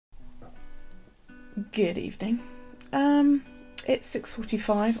Good evening. It's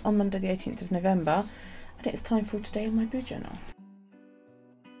 6:45 on Monday the 18th of November and it's time for today on my BuJournal.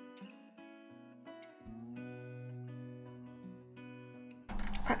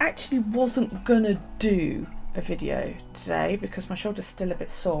 I actually wasn't gonna do a video today because my shoulder's still a bit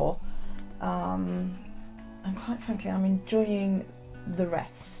sore, and quite frankly I'm enjoying the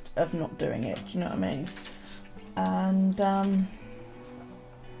rest of not doing it, do you know what I mean? And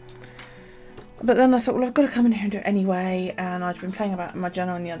but then I thought, well, I've got to come in here and do it anyway, and I'd been playing about my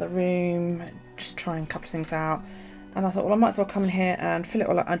journal in the other room, just trying a couple of things out, and I thought, well, I might as well come in here and fill it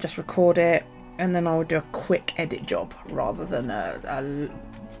all up and just record it, and then I would do a quick edit job rather than a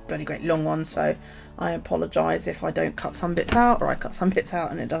bloody great long one. So I apologise if I don't cut some bits out, or I cut some bits out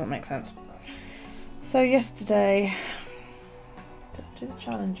and it doesn't make sense. So yesterday, did I do the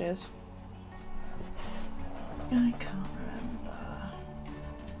challenges? I can't remember.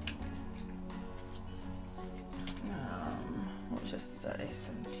 What was yesterday?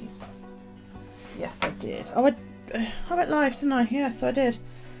 17th. Yes, I did. Oh, I went live, didn't I? Yes, I did.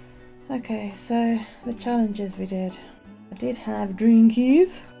 Okay, so the challenges we did. I did have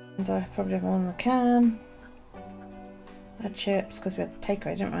drinkies, and I probably have one in a can. I had chips because we had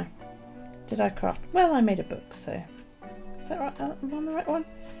takeaway, didn't we? Did I craft? Well, I made a book, so is that right? Am I on the right one?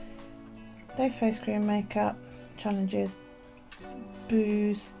 Day face cream, makeup, challenges,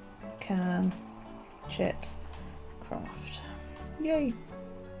 booze, can, chips, craft. Yay!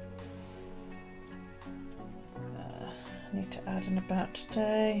 I need to add an about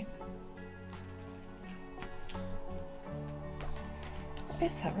today.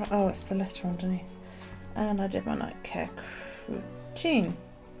 Is that right? Oh, it's the letter underneath. And I did my night care routine.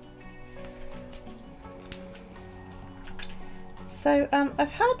 So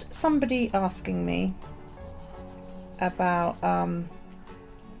I've had somebody asking me about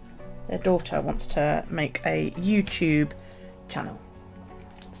their daughter wants to make a YouTube channel.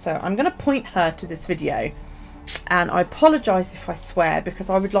 So I'm going to point her to this video, and I apologise if I swear because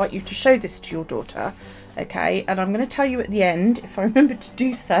I would like you to show this to your daughter. Okay, and I'm going to tell you at the end, if I remember to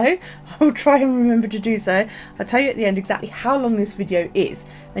do so, I will try and remember to do so. I'll tell you at the end exactly how long this video is,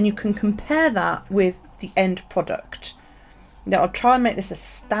 and you can compare that with the end product. Now I'll try and make this a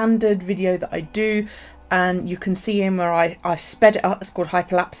standard video that I do, and you can see in where I've sped it up. It's called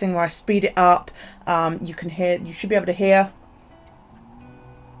hyperlapsing, where I speed it up. You can hear, you should be able to hear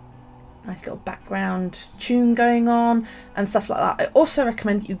nice little background tune going on and stuff like that. I also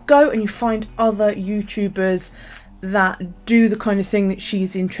recommend that you go and you find other YouTubers that do the kind of thing that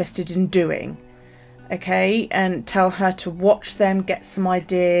she's interested in doing, okay, and tell her to watch them, get some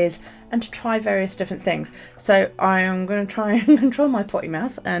ideas, and to try various different things. So I am going to try and control my potty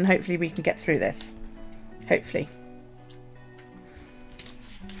mouth, and hopefully we can get through this. Hopefully.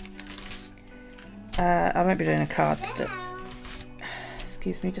 I won't be doing a card today.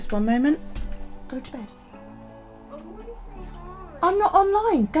 Excuse me, just one moment. Go to bed. I'm not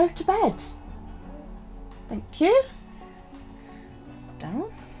online. Go to bed. Thank you.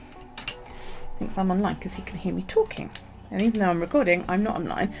 Darryl thinks I'm online because he can hear me talking. And even though I'm recording, I'm not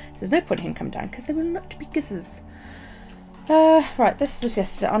online. So there's no point in him coming down because there will not be kisses. Right, this was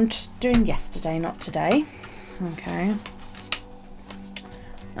yesterday. I'm just doing yesterday, not today. Okay.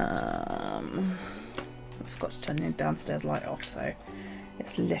 I forgot to turn the downstairs light off, so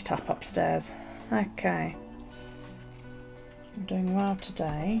it's lit up upstairs. Okay. I'm doing well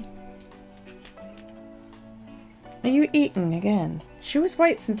today. Are you eating again? She always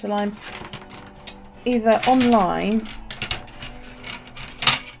waits until I'm either online,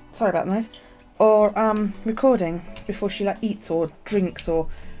 sorry about the noise, or recording before she like eats or drinks or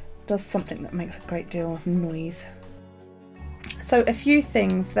does something that makes a great deal of noise. So a few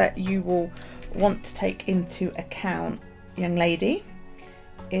things that you will want to take into account, young lady,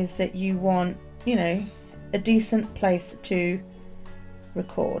 is that you want, you know, a decent place to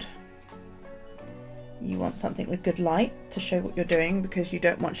record. You want something with good light to show what you're doing because you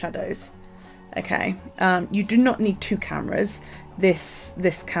don't want shadows. Okay, you do not need two cameras. This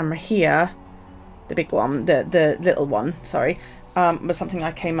camera here, the big one, the little one, sorry, was something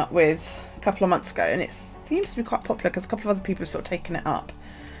I came up with a couple of months ago, and it seems to be quite popular because a couple of other people have sort of taken it up.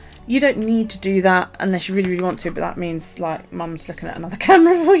 You don't need to do that unless you really, really want to, but that means like mum's looking at another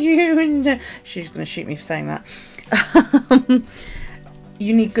camera for you and she's going to shoot me for saying that.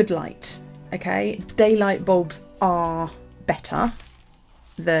 You need good light, okay? Daylight bulbs are better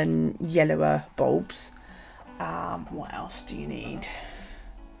than yellower bulbs. What else do you need?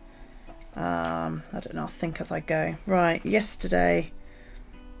 I don't know, I'll think as I go. Right, yesterday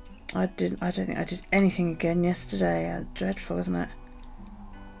I don't think I did anything again yesterday. Dreadful, isn't it?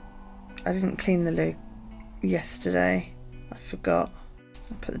 I didn't clean the loo yesterday. I forgot.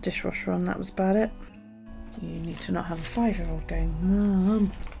 I put the dishwasher on, that was about it. You need to not have a 5-year-old going,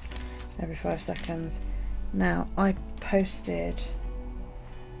 Mum, every 5 seconds. Now, I posted...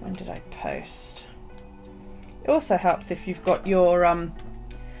 When did I post? It also helps if you've got your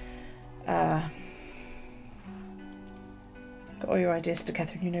got all your ideas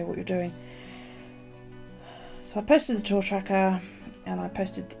together and you know what you're doing. So I posted the tour tracker and I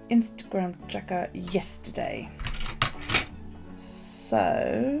posted the Instagram tracker yesterday. So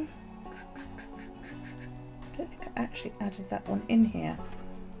I don't think I actually added that one in here.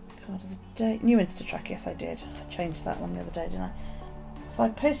 Card of the day, new Insta track. Yes, I did. I changed that one the other day, didn't I? So I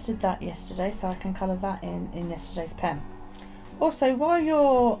posted that yesterday, so I can colour that in yesterday's pen. Also, while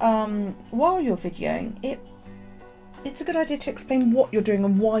you're videoing, it's a good idea to explain what you're doing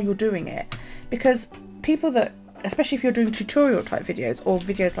and why you're doing it, because people that, especially if you're doing tutorial type videos or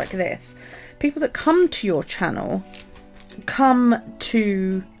videos like this, people that come to your channel come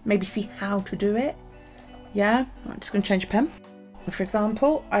to maybe see how to do it. Yeah, I'm just going to change a pen. For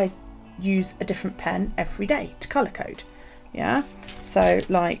example, I use a different pen every day to colour code. Yeah, so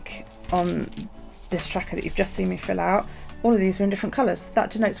like on this tracker that you've just seen me fill out, all of these are in different colours.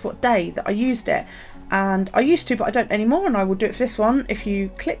 That denotes what day that I used it. And I used to, but I don't anymore, and I will do it for this one. If you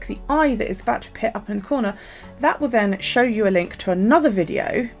click the eye that is about to appear up in the corner, that will then show you a link to another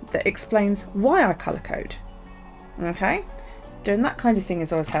video that explains why I colour code. Okay, doing that kind of thing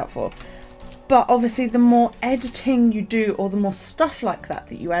is always helpful. But obviously the more editing you do, or the more stuff like that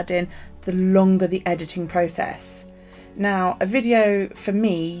you add in, the longer the editing process. Now, a video for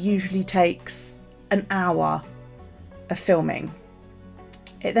me usually takes an hour of filming.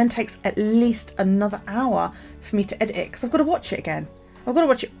 It then takes at least another hour for me to edit it, because I've got to watch it again. I've got to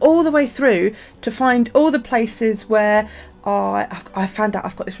watch it all the way through to find all the places where I found out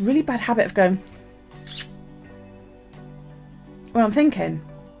I've got this really bad habit of going when I'm thinking.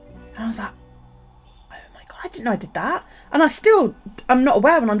 And I was like, oh my God, I didn't know I did that. And I'm not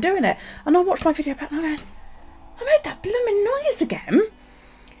aware when I'm doing it. And I watched my video back and I'm going, I made that blooming noise again.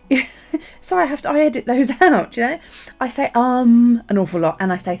 So I edit those out, you know. I say an awful lot,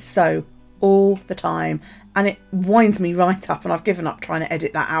 and I say so all the time, and it winds me right up, and I've given up trying to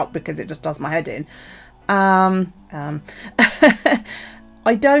edit that out because it just does my head in. I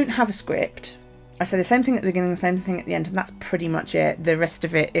don't have a script. I say the same thing at the beginning, the same thing at the end, and that's pretty much it. The rest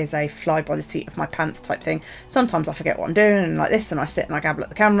of it is a fly by the seat of my pants type thing. Sometimes I forget what I'm doing, and like this, and I sit and I gabble at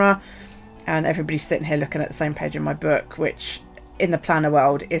the camera, and everybody's sitting here looking at the same page in my book, which in the planner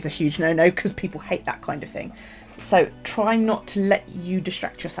world is a huge no-no because people hate that kind of thing. So try not to let you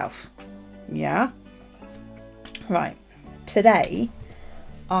distract yourself. Yeah. Right. Today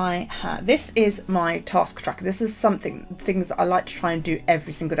this is my task tracker. This is things that I like to try and do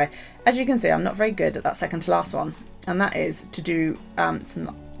every single day. As you can see, I'm not very good at that second to last one, and that is to do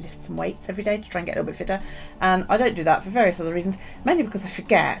lift some weights every day to try and get a little bit fitter. And I don't do that for various other reasons, mainly because I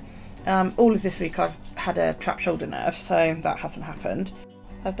forget. All of this week I've had a trapped shoulder nerve, so that hasn't happened.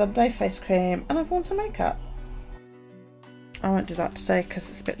 I've done day face cream and I've worn some makeup. I won't do that today because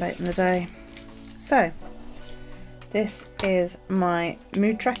it's a bit late in the day. So this is my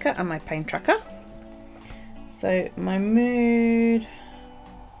mood tracker and my pain tracker. So my mood,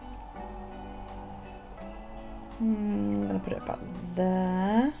 I'm going to put it about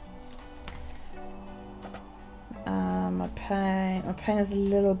there. My pain is a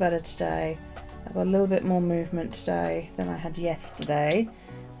little better today. I've got a little bit more movement today than I had yesterday,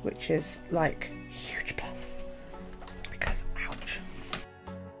 which is like huge plus, because ouch.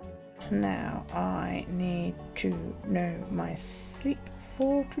 Now I need to know my sleep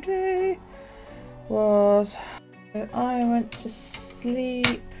for today was, so I went to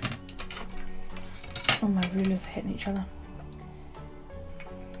sleep, oh my rulers are hitting each other,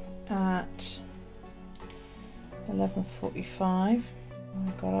 at 11:45.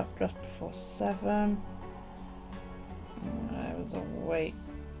 I got up just before 7. I was awake.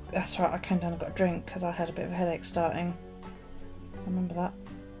 That's right, I came down and got a drink because I had a bit of a headache starting. I remember that.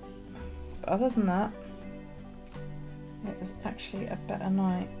 But other than that, it was actually a better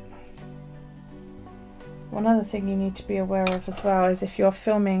night. One other thing you need to be aware of as well is if you're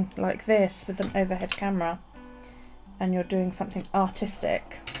filming like this with an overhead camera and you're doing something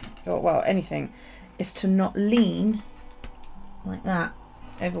artistic, or well, anything, is to not lean like that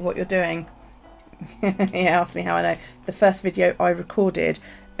over what you're doing. Yeah, ask me how I know. The first video I recorded,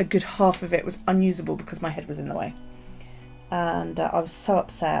 a good half of it was unusable because my head was in the way, and I was so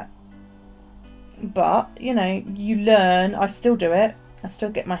upset. But you know, you learn. I still do it. I still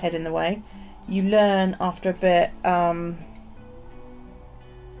get my head in the way. You learn after a bit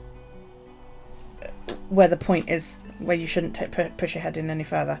where the point is, where you shouldn't push your head in any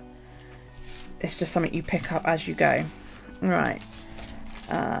further. It's just something you pick up as you go. Right.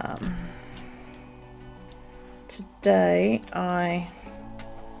 Today I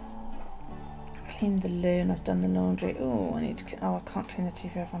cleaned the loo and I've done the laundry. Oh, I need to. Oh, I can't clean the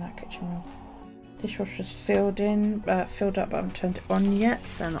TV over on that kitchen roll. Dishwasher's filled up, but I haven't turned it on yet,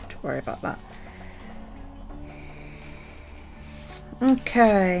 so not to worry about that.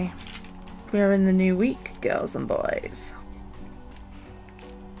 Okay, we're in the new week, girls and boys.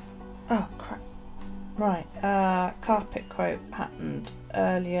 Oh crap! Right, carpet quote happened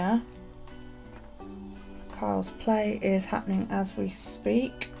earlier. Kyle's play is happening as we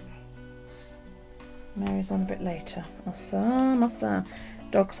speak. Mary's on a bit later. Awesome, awesome.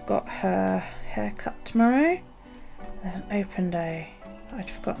 Dog's got her haircut tomorrow. There's an open day. I'd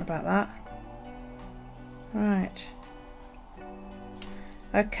forgotten about that. Right.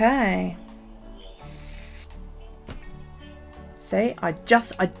 Okay. See, I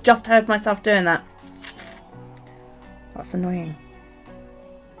just heard myself doing that. That's annoying.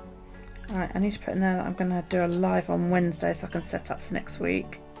 Right, I need to put in there that I'm going to do a live on Wednesday so I can set up for next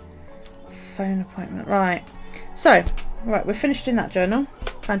week. Phone appointment. Right. So, right, we're finished in that journal.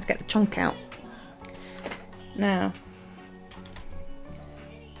 Time to get the chunk out. Now,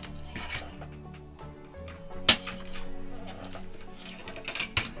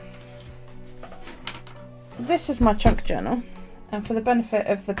 this is my chunk journal, and for the benefit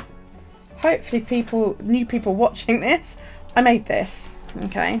of the hopefully new people watching this, I made this.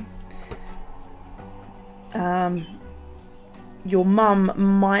 Okay. Your mum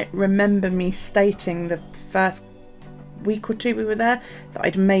might remember me stating the first week or two we were there that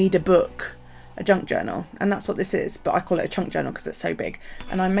I'd made a book, a junk journal, and that's what this is, but I call it a chunk journal because it's so big,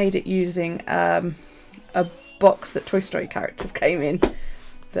 and I made it using a box that Toy Story characters came in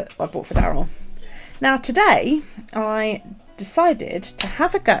that I bought for Daryl. Now today I decided to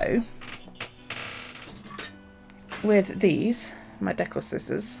have a go with these, my decor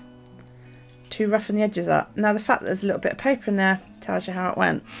scissors, to roughen the edges up. Now the fact that there's a little bit of paper in there tells you how it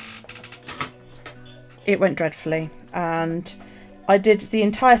went. It went dreadfully, and I did the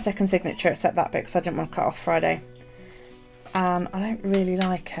entire second signature except that bit because I didn't want to cut off Friday, and I don't really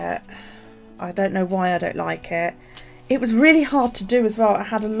like it. I don't know why I don't like it. It was really hard to do as well. I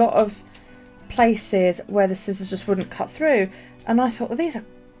had a lot of places where the scissors just wouldn't cut through, and I thought, well, these are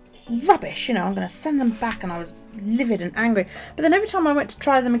rubbish, you know, I'm going to send them back, and I was livid and angry. But then every time I went to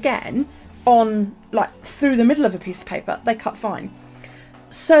try them again on, like, through the middle of a piece of paper, they cut fine.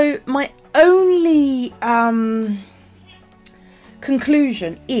 So my only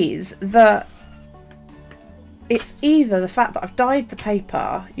conclusion is that it's either the fact that I've dyed the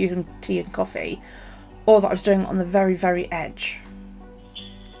paper using tea and coffee, or that I was doing it on the very, very edge.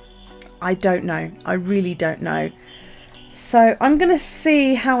 I don't know. I really don't know. So I'm going to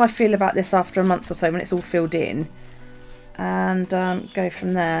see how I feel about this after a month or so when it's all filled in, and go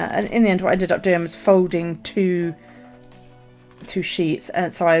from there. And in the end, what I ended up doing was folding two sheets,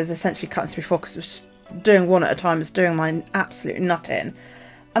 and so I was essentially cutting through four because it was doing one at a time. It was doing my absolute nut in,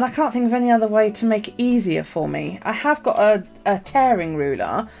 and I can't think of any other way to make it easier for me. I have got a tearing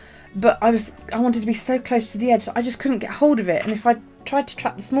ruler, but I wanted to be so close to the edge that I just couldn't get hold of it, and if I tried to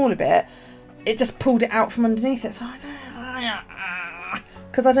trap the smaller bit, it just pulled it out from underneath it. So I don't,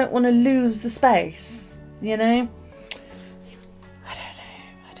 because I don't want to lose the space, you know. I don't know.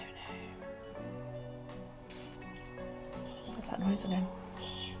 What's that noise again?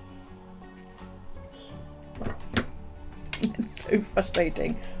 It's so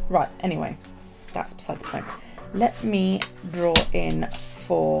frustrating. Right, anyway, that's beside the point. Let me draw in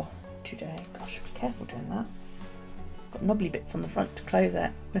for today. Gosh, be careful doing that. Got knobbly bits on the front to close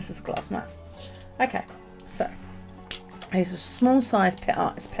it. This is glass mat. Okay, so I use a small size Pit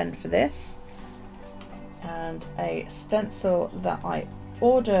Artist pen for this, and a stencil that I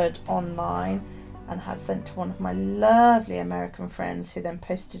ordered online and had sent to one of my lovely American friends, who then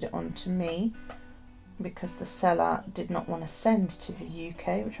posted it on to me because the seller did not want to send to the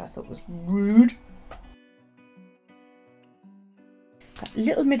UK, which I thought was rude. That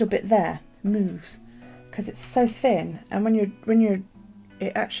little middle bit there moves because it's so thin, and when you're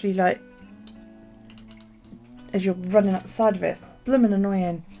it actually, like, as you're running up the side of it, it's blooming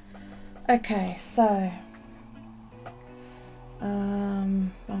annoying. Okay, so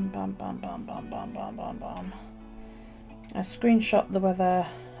bum, bum, bum, bum, bum, bum, bum, bum, bum. I screenshot the weather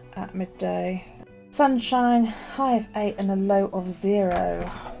at midday. Sunshine, high of 8 and a low of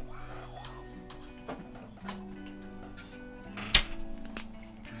 0.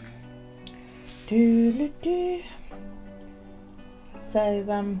 So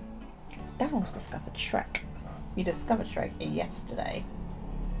Daryl's discovered Shrek. He discovered Shrek yesterday.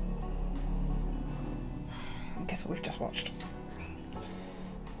 Guess what we've just watched?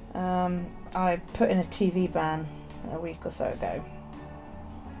 I put in a TV ban a week or so ago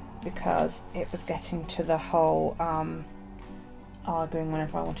because it was getting to the whole arguing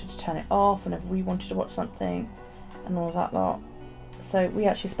whenever I wanted to turn it off, whenever we wanted to watch something and all that lot. So we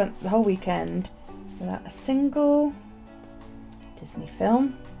actually spent the whole weekend without a single Disney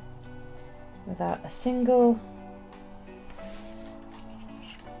film, without a single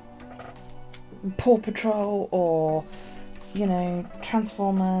Paw Patrol or, you know,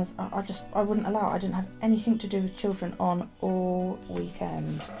 Transformers. I wouldn't allow it. I didn't have anything to do with children on all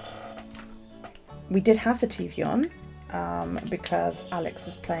weekend. We did have the TV on because Alex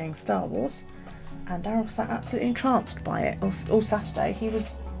was playing Star Wars and Daryl sat absolutely entranced by it all Saturday. He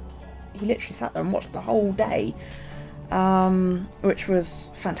literally sat there and watched the whole day, which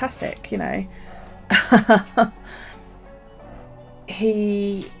was fantastic, you know.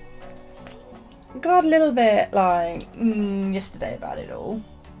 He got a little bit like yesterday about it all,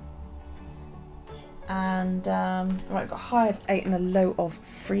 and right, got a high of 8 and a low of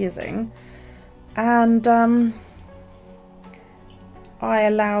freezing, and I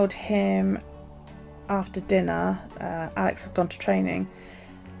allowed him after dinner, Alex had gone to training,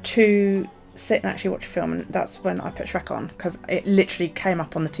 to sit and actually watch a film, and that's when I put Shrek on because it literally came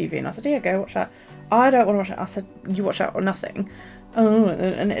up on the TV and I said, yeah, go watch that. I don't want to watch it. I said, you watch that or nothing. Oh,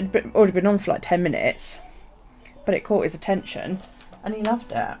 and it had already been on for like 10 minutes, but it caught his attention and he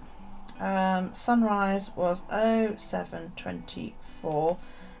loved it. Sunrise was 07:24,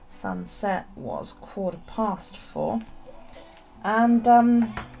 sunset was 4:15, and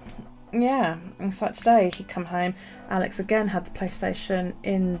yeah, and so today he come home. Alex again had the PlayStation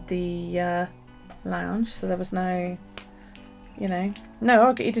in the lounge, so there was no, you know, no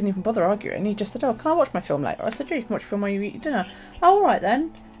argue. He didn't even bother arguing. He just said, oh, can I watch my film later? I said, yeah, you can watch your film while you eat your dinner. Oh, all right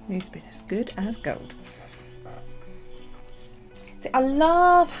then. And he's been as good as gold. See, I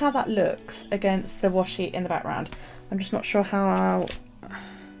love how that looks against the washi in the background. I'm just not sure how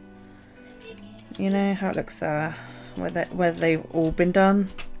you know, how it looks there, whether they've all been done.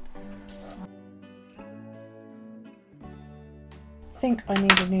 I think I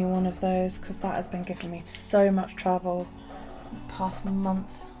need a new one of those because that has been giving me so much trouble the past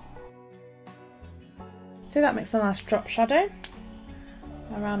month. So that makes a nice drop shadow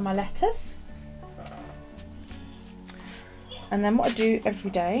around my letters. And then what I do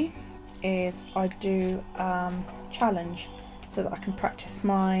every day is I do challenge so that I can practice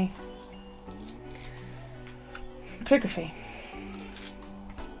my calligraphy.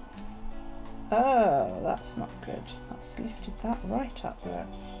 Oh, that's not good. That's lifted that right up there.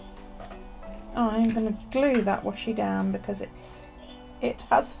 I'm going to glue that washi down because it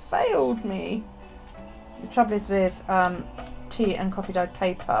has failed me. The trouble is with tea and coffee dyed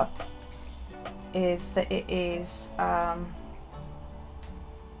paper is that it is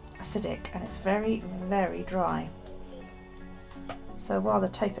acidic and it's very, very dry. So while the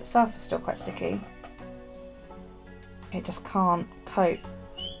tape itself is still quite sticky, it just can't cope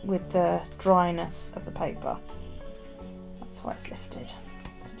with the dryness of the paper. That's why it's lifted.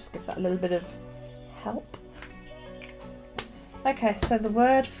 So just give that a little bit of help. Okay, so the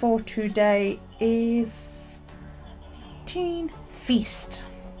word for today is teen feast.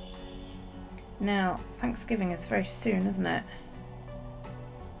 Now, Thanksgiving is very soon, isn't it?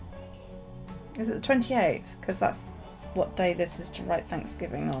 Is it the 28th? Because that's what day this is to write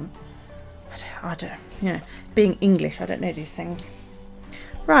Thanksgiving on. I don't, you know, being English, I don't know these things.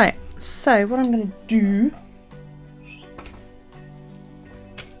 Right, so what I'm going to do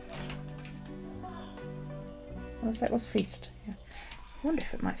what's feast? Yeah. I wonder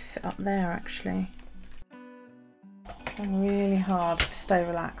if it might fit up there actually. I'm trying really hard to stay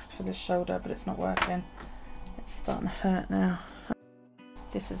relaxed for this shoulder, but it's not working. It's starting to hurt now.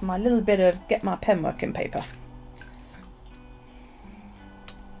 This is my little bit of get my pen working paper.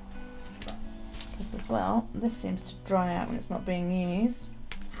 This as well. This seems to dry out when it's not being used.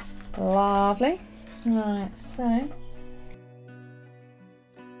 Lovely. Right, so.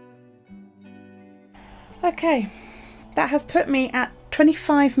 Okay, that has put me at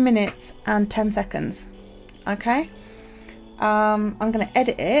 25 minutes and 10 seconds. Okay, I'm going to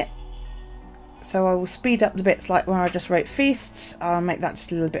edit it, so I will speed up the bits like when I just wrote feast. I'll make that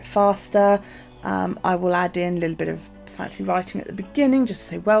just a little bit faster. I will add in a little bit of fancy writing at the beginning just to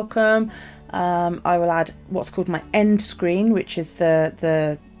say welcome. I will add what's called my end screen, which is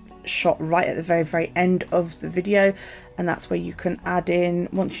the shot right at the very end of the video, and that's where you can add in,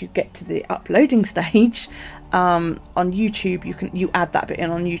 once you get to the uploading stage on YouTube, you add that bit in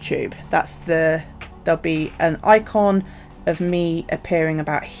on YouTube. That's there'll be an icon of me appearing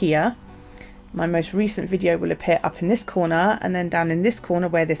about here. My most recent video will appear up in this corner, and then down in this corner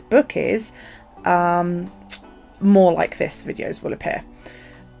where this book is, more like this videos will appear.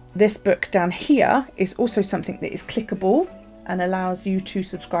 This book down here is also something that is clickable and allows you to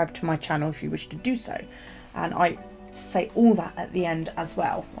subscribe to my channel if you wish to do so, and I say all that at the end as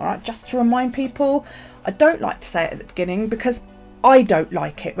well. All right, just to remind people, I don't like to say it at the beginning because I don't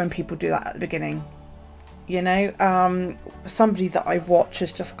like it when people do that at the beginning. You know, somebody that I watch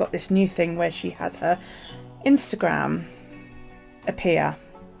has just got this new thing where she has her Instagram appear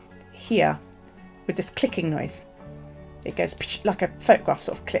here with this clicking noise. It goes like a photograph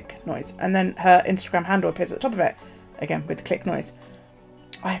sort of click noise, and then her Instagram handle appears at the top of it again with the click noise.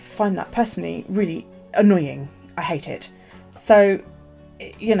 I find that personally really annoying. I hate it. So,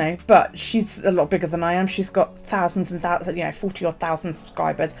 you know, but she's a lot bigger than I am. She's got thousands and thousands, you know, 40 or 1,000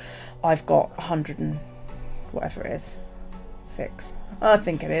 subscribers. I've got 100 and whatever it is, 6, I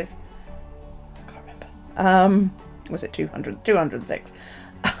think it is. I can't remember. Was it 200? 206.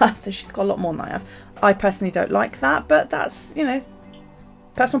 So she's got a lot more than I have. I personally don't like that, but that's, you know,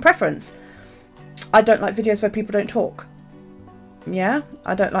 personal preference. I don't like videos where people don't talk. Yeah,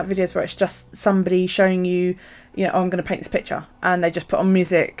 I don't like videos where it's just somebody showing you, you know, oh, I'm going to paint this picture, and they just put on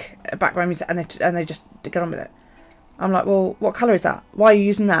music, background music, and they just get on with it. I'm like, well, what colour is that? Why are you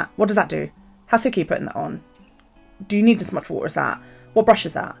using that? What does that do? How thick are you putting that on? Do you need as much water as that? What brush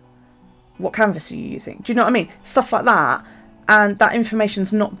is that? What canvas are you using? Do you know what I mean? Stuff like that. And that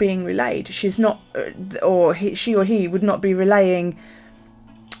information's not being relayed. She's not, or she or he would not be relaying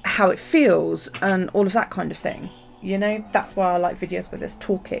how it feels and all of that kind of thing. You know, that's why I like videos where there's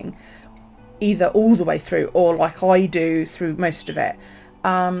talking, either all the way through or like I do through most of it.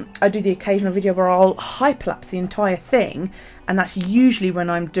 I do the occasional video where I'll hyperlapse the entire thing, and that's usually when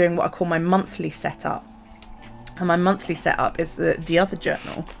I'm doing what I call my monthly setup. And my monthly setup is the other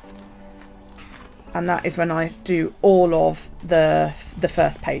journal. And that is when I do all of the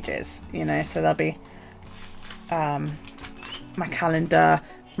first pages, you know, so there'll be my calendar,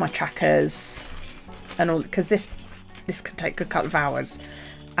 my trackers, and all, because this can take a couple of hours.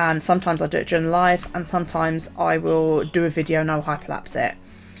 And sometimes I do it during live, and sometimes I will do a video and I'll hyperlapse it.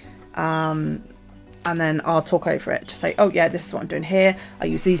 And then I'll talk over it to say, oh yeah, this is what I'm doing here. I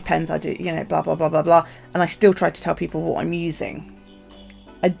use these pens, I do, you know, blah, blah, blah, blah, blah. And I still try to tell people what I'm using.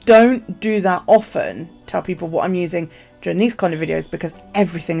 I don't do that often, tell people what I'm using during these kind of videos, because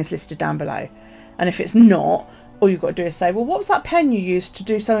everything is listed down below. And if it's not, all you've got to do is say, well, what was that pen you used to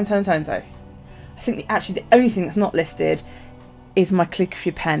do so and so and so and so? I think actually the only thing that's not listed is my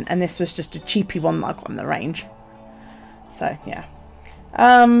Calligraphy pen, and this was just a cheapy one that I got in the range. So yeah,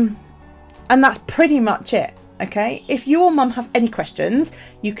 and that's pretty much it. Okay, if you or mum have any questions,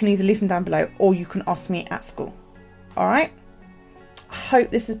 you can either leave them down below or you can ask me at school. All right, I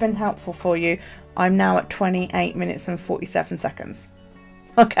hope this has been helpful for you. I'm now at 28 minutes and 47 seconds.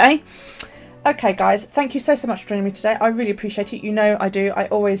 Okay, guys, thank you so much for joining me today. I really appreciate it. You know I do, I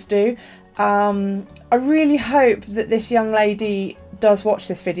always do. I really hope that this young lady does watch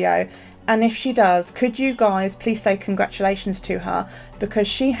this video, and if she does, could you guys please say congratulations to her, because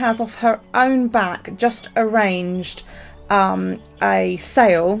she has off her own back just arranged a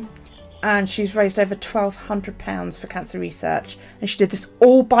sale, and she's raised over £1,200 for cancer research, and she did this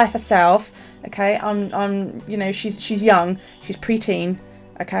all by herself. Okay, you know, she's young, she's preteen.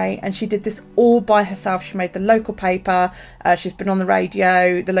 Okay, and she did this all by herself. She made the local paper, she's been on the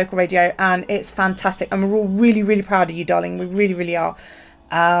radio, the local radio, and it's fantastic, and we're all really, really proud of you, darling. We really, really are.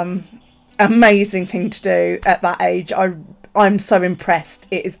 Amazing thing to do at that age. I'm so impressed.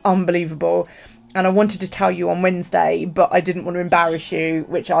 It is unbelievable, and I wanted to tell you on Wednesday, but I didn't want to embarrass you,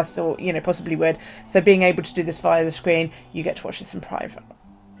 which I thought, you know, possibly would. So being able to do this via the screen, you get to watch this in private.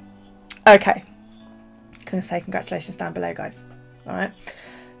 Okay, I'm gonna say congratulations down below, guys. All right.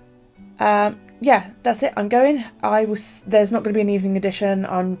 Yeah, that's it. I'm going. There's not going to be an evening edition.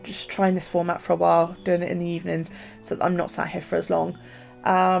 I'm just trying this format for a while, doing it in the evenings, so that I'm not sat here for as long.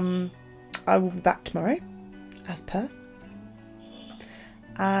 I will be back tomorrow, as per.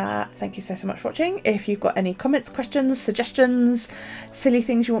 Thank you so much for watching. If you've got any comments, questions, suggestions, silly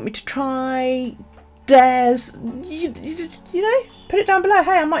things you want me to try, dares, you know, put it down below.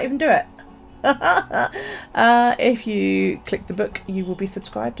 Hey, I might even do it. If you click the book, you will be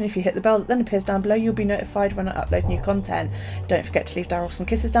subscribed, and if you hit the bell that then appears down below, you'll be notified when I upload new content. Don't forget to leave Daryl some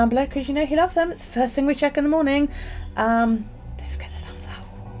kisses down below, because you know he loves them. It's the first thing we check in the morning. Don't forget the thumbs up.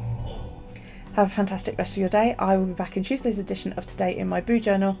 Have a fantastic rest of your day. I will be back in Tuesday's edition of Today in my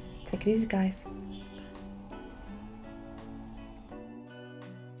BuJournal. Take it easy, guys.